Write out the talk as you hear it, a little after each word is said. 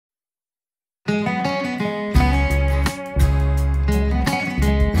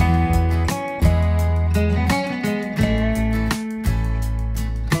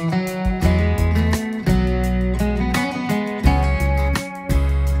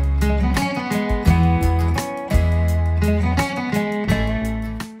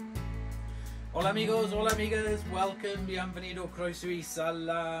welcome, bienvenido, croeso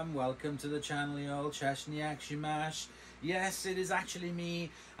salam, welcome to the channel, y'all, Cheshniak Shimash. Yes, it is actually me,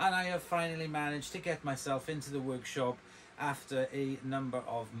 and I have finally managed to get myself into the workshop after a number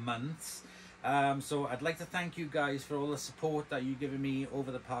of months. So I'd like to thank you guys for all the support that you've given me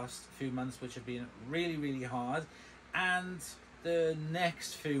over the past few months, which have been really hard, and the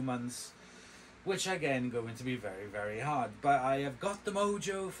next few months, which again going to be very hard. But I have got the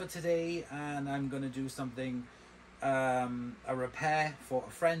mojo for today, and I'm going to do something, a repair for a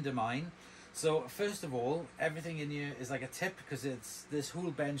friend of mine. So first of all, everything in here is like a tip, because this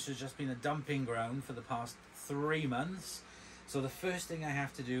whole bench has just been a dumping ground for the past 3 months. So the first thing I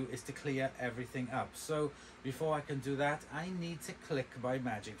have to do is to clear everything up. So before I can do that, I need to click my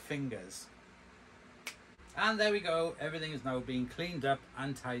magic fingers. And there we go, everything is now being cleaned up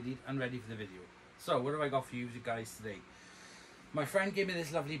and tidied and ready for the video. So what have I got for you guys today? My friend gave me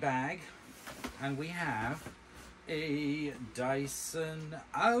this lovely bag, and we have a Dyson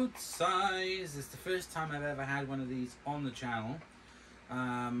Outsize. It's the first time I've ever had one of these on the channel.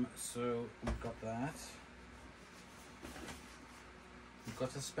 So we've got that. We've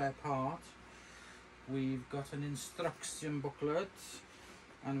got a spare part. We've got an instruction booklet.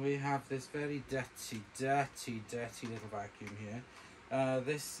 And we have this very dirty little vacuum here.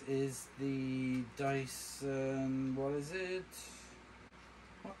 This is the Dyson, what is it?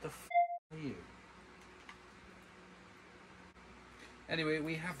 What the f are you? Anyway,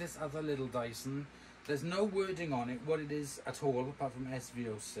 we have this other little Dyson. There's no wording on it, what it is at all, apart from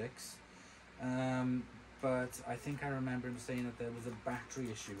SVO6. But I think I remember him saying that there was a battery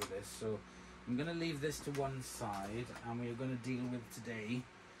issue with this. So I'm going to leave this to one side, and we're going to deal with today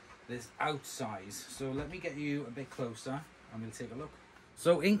this Outsize. So let me get you a bit closer and we'll take a look.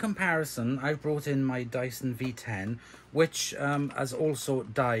 So in comparison, I've brought in my Dyson V10, which has also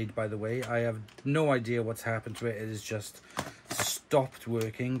died, by the way. I have no idea what's happened to it. It has just stopped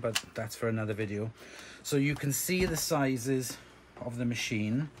working, but that's for another video. So you can see the sizes of the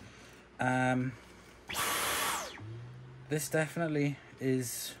machine. This definitely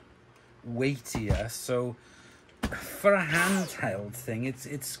is weightier, so for a handheld thing,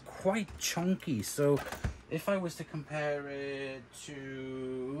 it's quite chunky. So if I was to compare it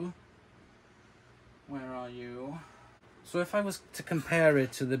to, where are you? So if I was to compare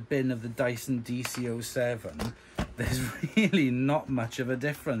it to the bin of the Dyson DC07, there's really not much of a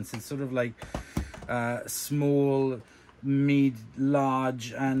difference. It's sort of like small, mid,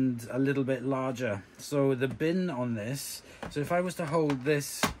 large, and a little bit larger. So the bin on this, so if I was to hold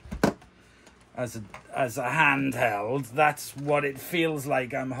this as a handheld, that's what it feels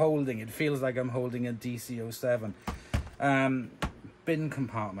like I'm holding. It feels like I'm holding a DC07 bin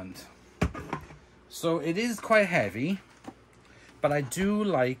compartment. So it is quite heavy, but I do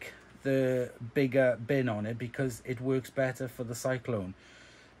like the bigger bin on it because it works better for the cyclone.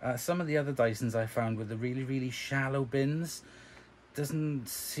 Some of the other Dysons I found with the really shallow bins doesn't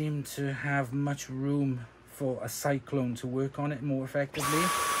seem to have much room for a cyclone to work on it more effectively,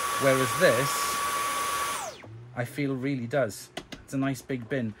 whereas this I feel really does. It's a nice big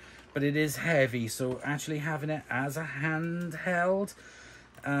bin, but it is heavy, so actually having it as a handheld,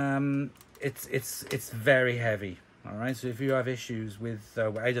 it's very heavy. All right, so if you have issues with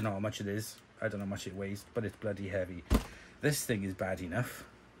I don't know how much it is, I don't know how much it weighs, but it's bloody heavy. This thing is bad enough,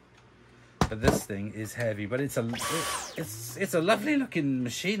 but this thing is heavy. But it's a lovely looking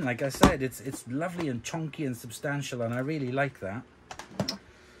machine. Like I said, it's lovely and chunky and substantial, and I really like that.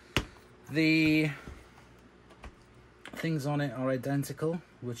 The things on it are identical,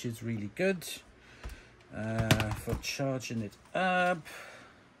 which is really good for charging it up.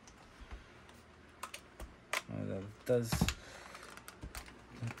 Oh, that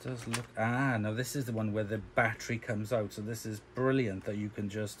does look, no, this is the one where the battery comes out. So this is brilliant that you can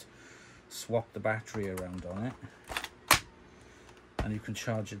just swap the battery around on it and you can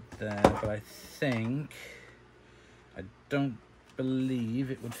charge it there. But I don't believe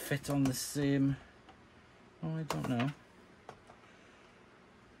it would fit on the same, oh, I don't know.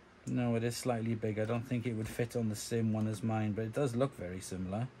 No, it is slightly big. I don't think it would fit on the same one as mine, but it does look very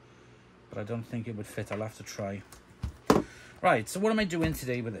similar. But I don't think it would fit. I'll have to try. Right, so what am I doing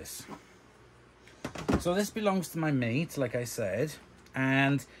today with this? So this belongs to my mate, like I said,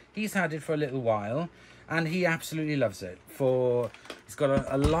 and he's had it for a little while, and he absolutely loves it. He's got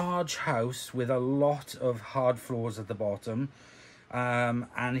a large house with a lot of hard floors at the bottom,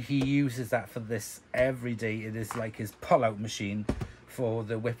 and he uses that for this every day. It is like his pull-out machine for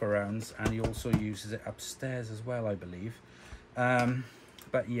the whip-arounds, and he also uses it upstairs as well, I believe.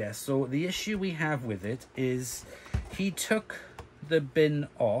 But yeah, so the issue we have with it is he took the bin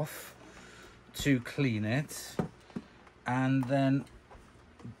off to clean it, and then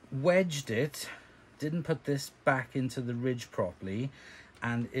wedged it, didn't put this back into the ridge properly,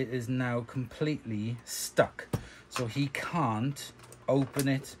 and it is now completely stuck. So he can't open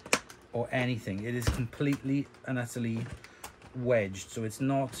it or anything. It is completely and utterly wedged. So it's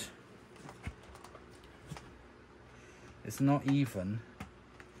not even.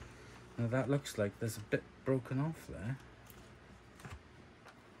 Now that looks like there's a bit broken off there.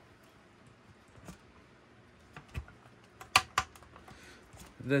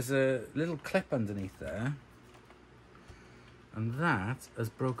 There's a little clip underneath there, and that has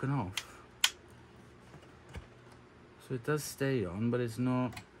broken off. So it does stay on, but it's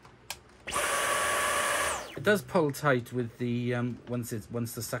not. It does pull tight with the once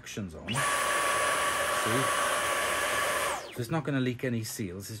the suction's on. See? So it's not going to leak any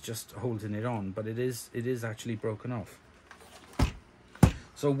seals. It's just holding it on, but it is actually broken off.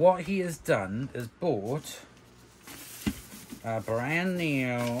 So what he has done is bought a brand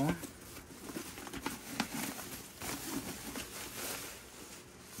new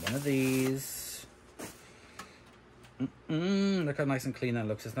one of these. Look how nice and clean that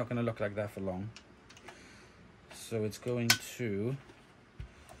looks. It's not going to look like that for long. So it's going to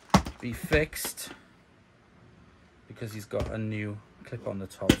be fixed because he's got a new clip on the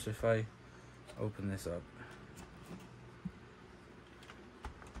top. So if I open this up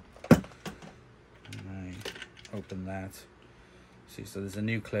and I open that, see, so there's a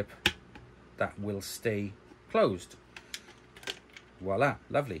new clip that will stay closed. Voila,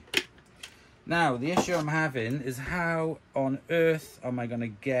 lovely. Now, the issue I'm having is how on earth am I going to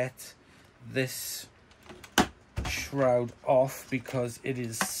get this shroud off, because it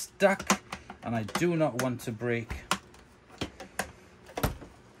is stuck and I do not want to break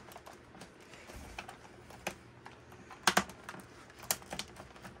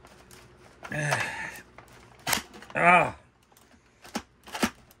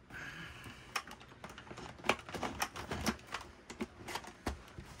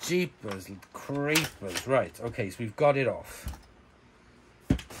Jeepers creepers. Right, okay, so we've got it off.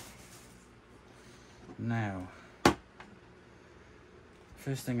 Now,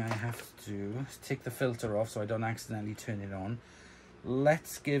 first thing I have to do is take the filter off so I don't accidentally turn it on.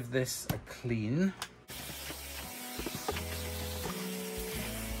 Let's give this a clean.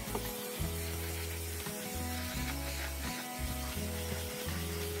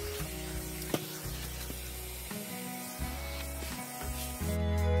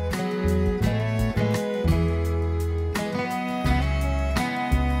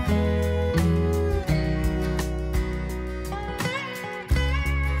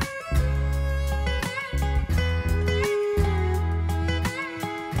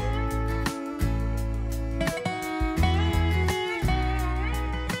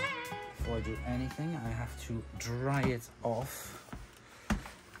 I have to dry it off.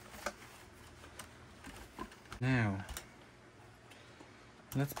 Now,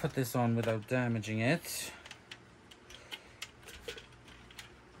 let's put this on without damaging it.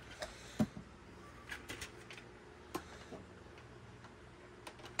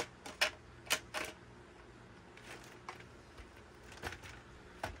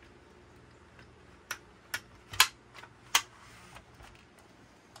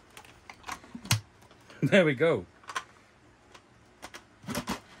 There we go.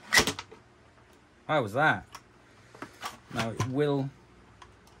 How was that? Now it will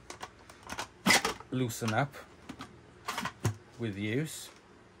loosen up with use.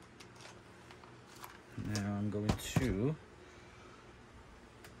 Now I'm going to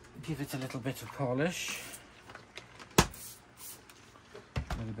give it a little bit of polish. A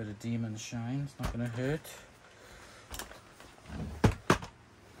little bit of demon shine, it's not going to hurt.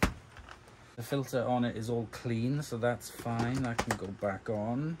 The filter on it is all clean, so that's fine. That can go back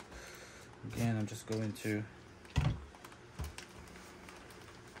on. Again, I'm just going to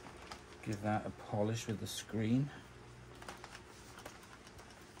give that a polish with the screen.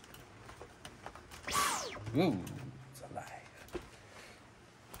 Ooh, it's alive.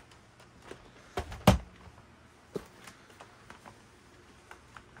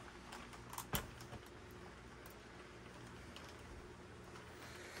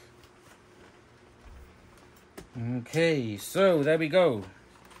 Okay, so there we go.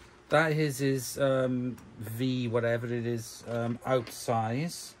 That is his V, whatever it is,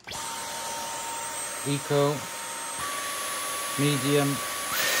 Outsize. Eco, medium,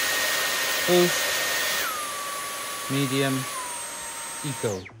 boost, medium,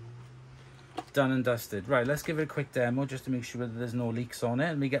 eco. Done and dusted. Right, let's give it a quick demo just to make sure that there's no leaks on it.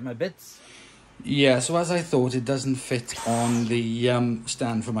 Let me get my bits. Yeah, so as I thought, it doesn't fit on the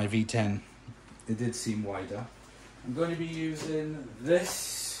stand for my V10. it did seem wider. I'm going to be using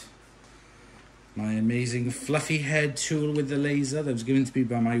this, my amazing fluffy head tool with the laser that was given to me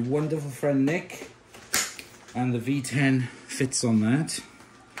by my wonderful friend Nick, and the V10 fits on that.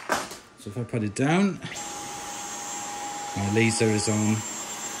 So if I put it down, my laser is on,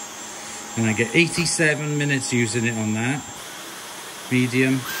 and I get 87 minutes using it on that,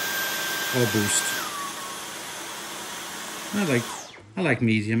 medium or boost. I like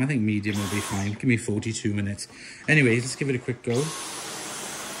medium. I think medium will be fine. Give me 42 minutes. Anyway, let's give it a quick go.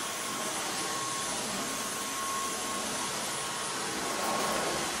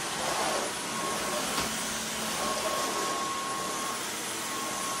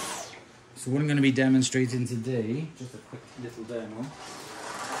 So what I'm going to be demonstrating today, just a quick little demo.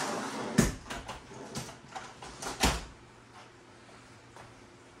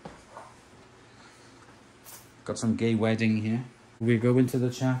 Got some gay wedding here. We're going to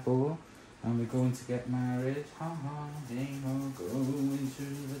the chapel and we're going to get married. Ha ha, they will go into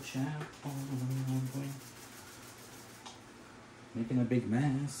the chapel. Making a big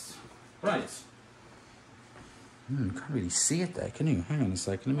mess. Right. You can't really see it there, can you? Hang on a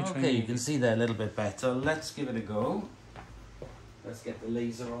second, let me try. Okay, you can see there a little bit better. Let's give it a go. Let's get the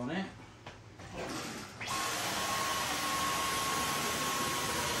laser on it.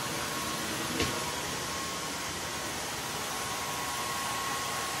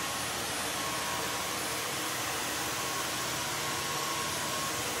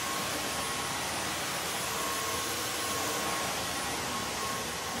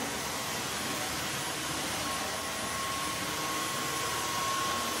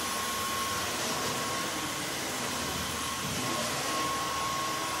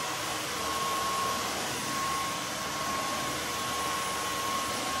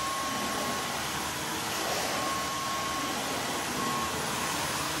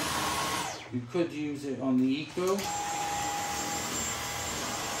 You could use it on the Eco.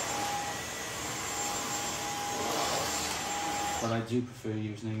 But I do prefer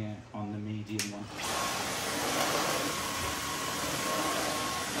using it on the medium one.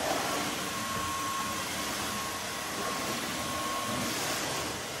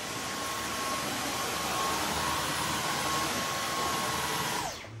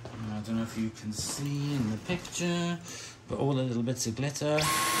 I don't know if you can see in the picture, but all the little bits of glitter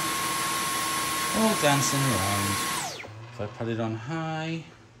all dancing around. If I put it on high,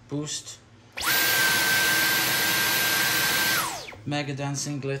 boost, mega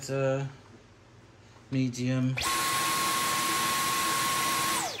dancing glitter, medium,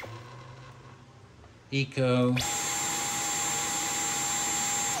 eco,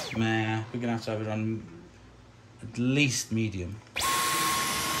 meh, we're gonna have to have it on at least medium.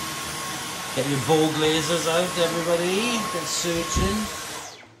 Get your Vogue lasers out, everybody, get searching.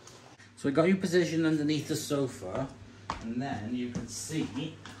 So I got you positioned underneath the sofa, and then you can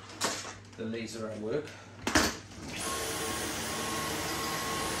see the laser at work.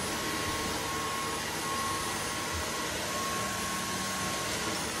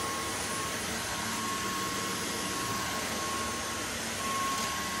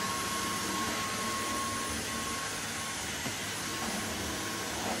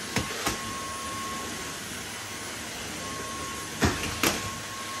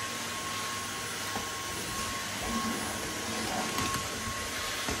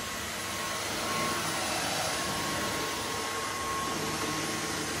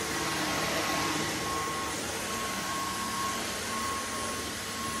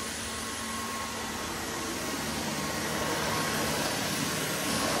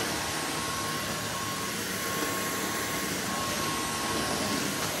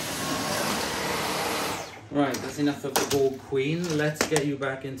 Right, that's enough of the Vogue Queen. Let's get you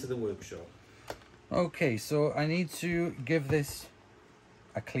back into the workshop. Okay, so I need to give this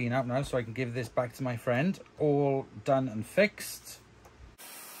a clean up now so I can give this back to my friend. All done and fixed.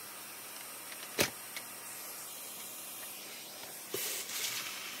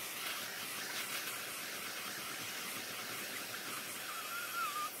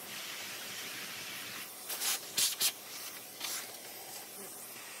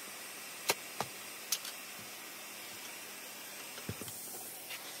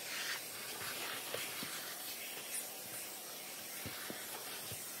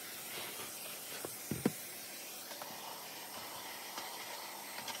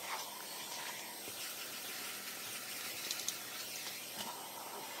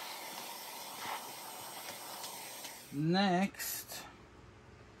 Next,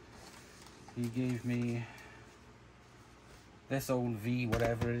 he gave me this old V,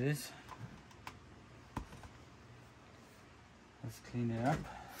 whatever it is. Let's clean it up.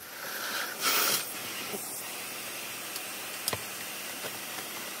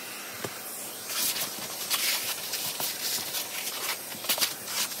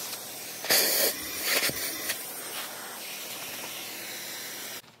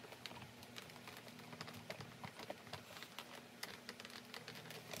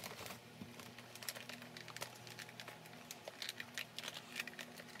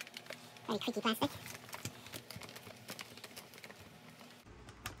 very creaky plastic.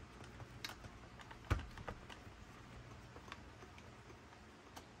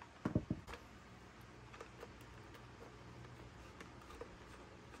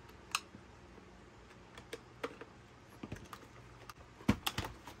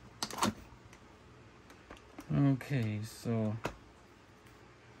 Okay, so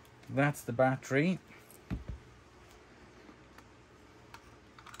that's the battery.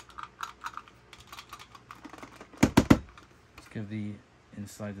 Let's give the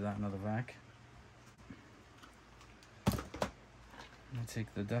inside of that another vac. I'm going to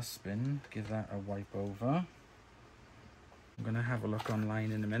take the dustbin, give that a wipe over. I'm going to have a look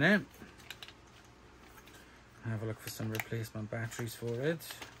online in a minute. Have a look for some replacement batteries for it.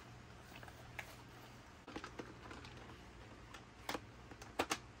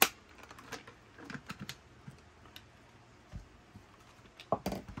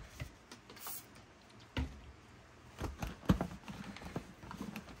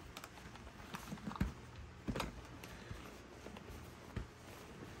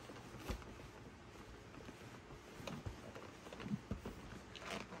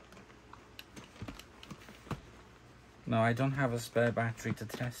 No, I don't have a spare battery to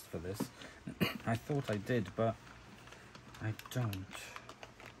test for this. I thought I did, but I don't,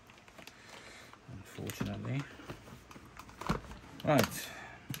 unfortunately. Right.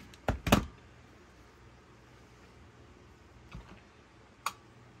 So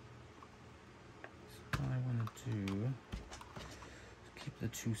what I want to do is keep the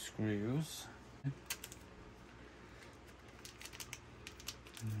two screws. And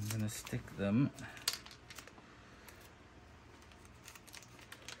I'm going to stick them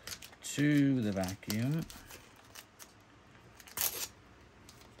to the vacuum.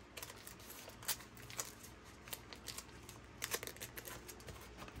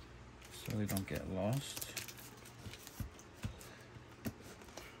 So they don't get lost.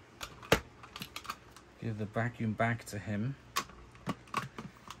 Give the vacuum back to him.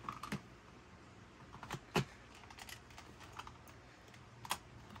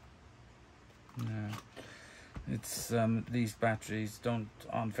 No. It's these batteries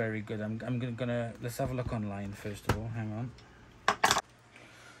aren't very good. I'm gonna let's have a look online first of all. Hang on.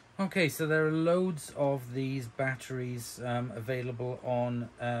 Okay, so there are loads of these batteries available on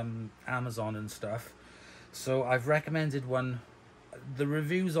Amazon and stuff. So I've recommended one. The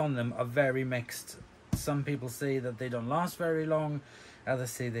reviews on them are very mixed. Some people say that they don't last very long.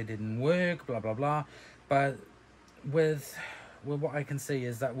 Others say they didn't work. Blah blah blah. But with what I can say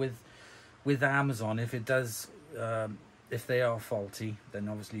is that with Amazon, if it does, if they are faulty, then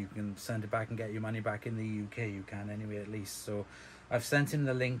obviously you can send it back and get your money back. In the UK you can anyway, at least. So I've sent him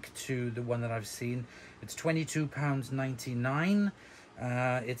the link to the one that I've seen. It's £22.99.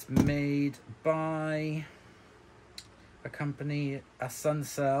 It's made by a company, a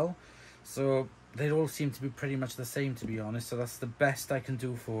Suncell. So they all seem to be pretty much the same, to be honest. So that's the best I can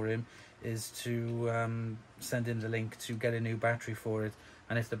do for him, is to send him the link to get a new battery for it.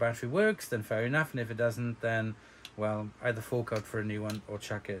 And if the battery works, then fair enough. And if it doesn't, then, well, either fork out for a new one or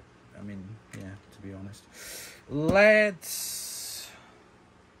chuck it. I mean, yeah, to be honest. Let's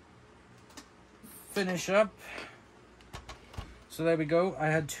finish up. So there we go. I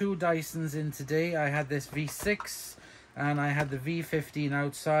had two Dysons in today. I had this V6 and I had the V15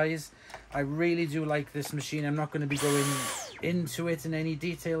 Outsize. I really do like this machine. I'm not going to be going into it in any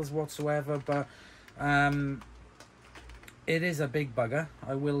details whatsoever, but it is a big bugger.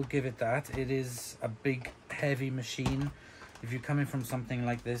 I will give it that. It is a big, heavy machine. If you're coming from something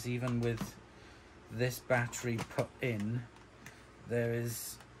like this, even with this battery put in, there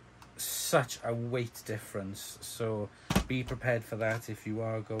is such a weight difference. So be prepared for that if you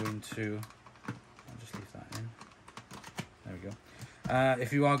are going to... I'll just leave that in. There we go.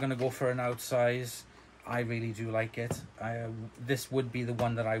 If you are going to go for an Outsize, I really do like it. This would be the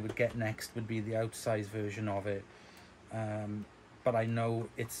one that I would get next, would be the Outsize version of it. But I know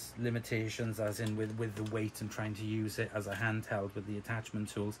its limitations, as in with the weight and trying to use it as a handheld with the attachment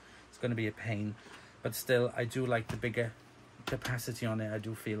tools. It's going to be a pain, but still I do like the bigger capacity on it. I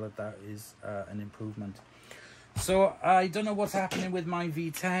do feel that that is an improvement. So I don't know what's happening with my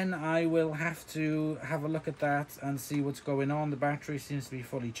V10. I will have to have a look at that and see what's going on. The battery seems to be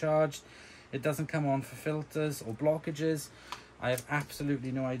fully charged. It doesn't come on for filters or blockages. I have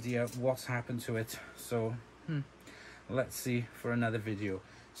absolutely no idea what's happened to it. So let's see for another video.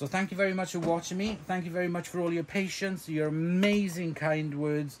 So thank you very much for watching me. Thank you very much for all your patience, your amazing kind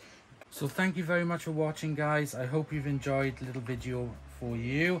words. So thank you very much for watching, guys. I hope you've enjoyed the little video for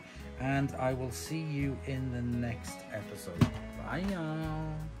you, and I will see you in the next episode. Bye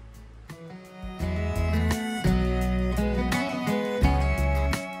now.